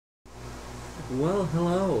Well,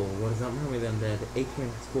 hello, what is up, Mermaid Undead, aka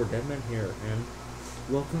Score Deadman here, and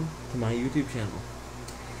welcome to my YouTube channel.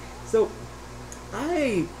 So,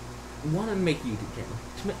 I want to make a YouTube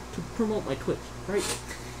channel to promote my Twitch, right?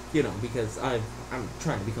 You know, because I'm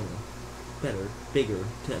trying to become a better, bigger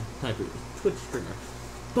type of Twitch streamer.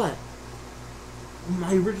 But,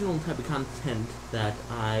 my original type of content that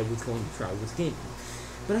I was going to try was gaming.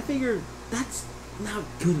 But I figured that's not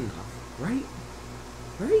good enough, right?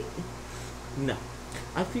 Right? No.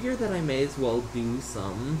 I figured that I may as well do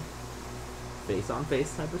some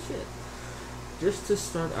face-on-face type of shit. Just to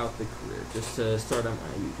start out the career. Just to start out my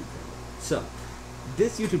YouTube channel. So,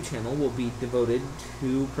 this YouTube channel will be devoted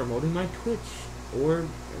to promoting my Twitch. Or,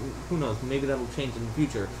 who knows, maybe that'll change in the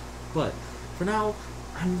future. But, for now,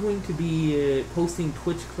 I'm going to be posting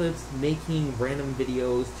Twitch clips, making random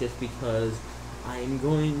videos just because I'm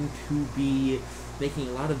going to be making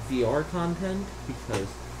a lot of VR content because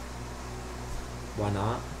why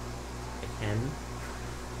not? I can.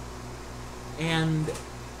 And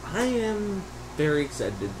I am very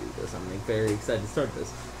excited to do this. I'm very excited to start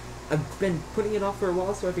this. I've been putting it off for a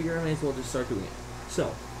while, so I figure I may as well just start doing it.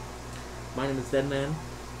 So, my name is Deadman.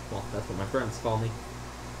 Well, that's what my friends call me.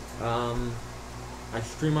 I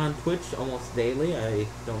stream on Twitch almost daily. I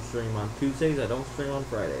don't stream on Tuesdays. I don't stream on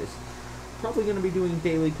Fridays. Probably going to be doing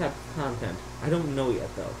daily type of content. I don't know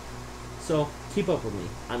yet, though. So, keep up with me.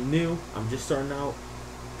 I'm new, I'm just starting out,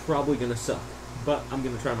 probably gonna suck. But I'm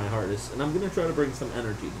gonna try my hardest, and I'm gonna try to bring some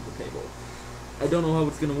energy to the table. I don't know how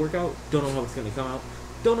it's gonna work out, don't know how it's gonna come out,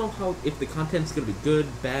 don't know how, if the content's gonna be good,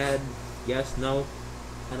 bad, yes, no.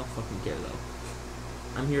 I don't fucking care, though.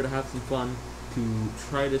 I'm here to have some fun, to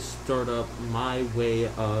try to start up my way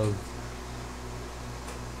of,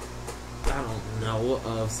 I don't know,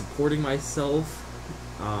 of supporting myself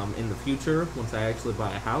in the future, once I actually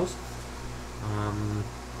buy a house.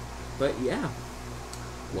 But yeah,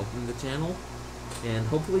 welcome to the channel, and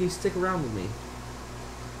hopefully you stick around with me.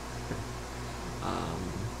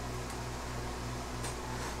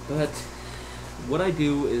 But what I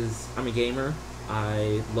do is, I'm a gamer.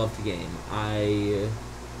 I love to game. I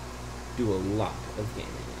do a lot of gaming.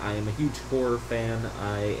 I am a huge horror fan.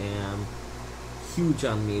 I am huge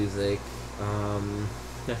on music.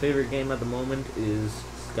 My favorite game at the moment is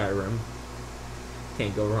Skyrim.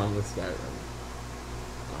 Can't go wrong with Skyrim.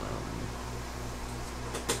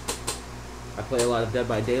 I play a lot of Dead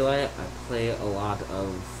by Daylight. I play a lot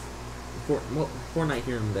of Fortnite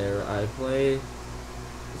here and there. I play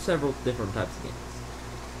several different types of games.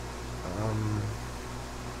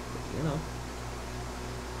 You know.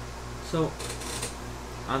 So,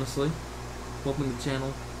 honestly, welcome to the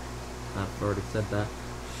channel. I've already said that.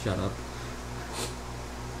 Shut up.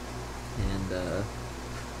 And,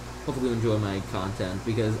 hopefully you enjoy my content,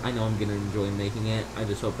 because I know I'm going to enjoy making it. I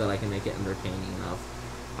just hope that I can make it entertaining enough.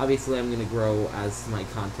 Obviously, I'm going to grow as my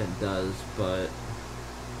content does, but,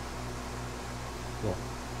 well,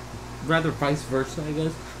 rather vice versa, I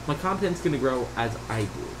guess. My content's going to grow as I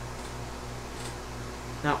do.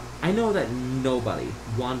 Now, I know that nobody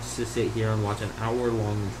wants to sit here and watch an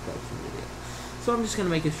hour-long introduction video, so I'm just going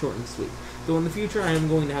to make it short and sweet. So in the future, I am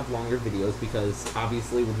going to have longer videos, because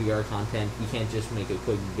obviously with VR content, you can't just make a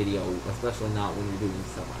quick video, especially not when you're doing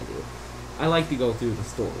stuff I do. I like to go through the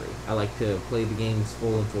story. I like to play the games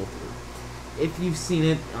full and full through. If you've seen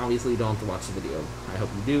it, obviously you don't have to watch the video. I hope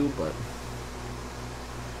you do, but...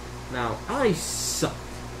 Now, I suck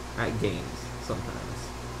at games sometimes.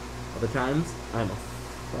 Other times, I'm a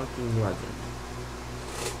fucking legend.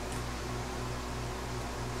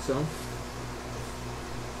 So,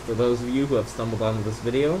 for those of you who have stumbled onto this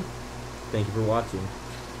video, thank you for watching.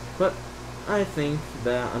 But I think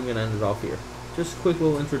that I'm going to end it off here. Just a quick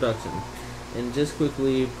little introduction. And just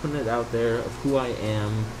quickly putting it out there of who I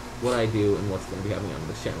am, what I do, and what's going to be happening on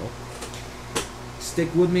this channel.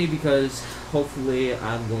 Stick with me, because hopefully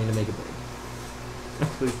I'm going to make it big.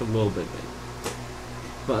 At least a little bit big.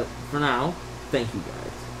 But for now, thank you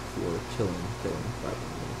guys for chilling, vibing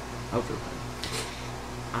with me. Outro time.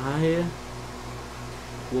 I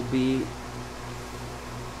will be...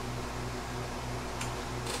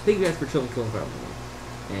 Thank you guys for chilling, vibing with me,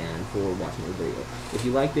 and for watching the video. If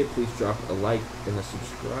you liked it, please drop a like and a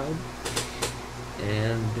subscribe,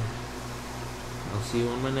 and I'll see you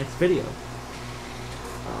on my next video.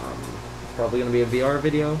 It's probably going to be a VR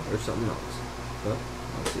video or something else, but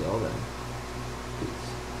I'll see y'all then.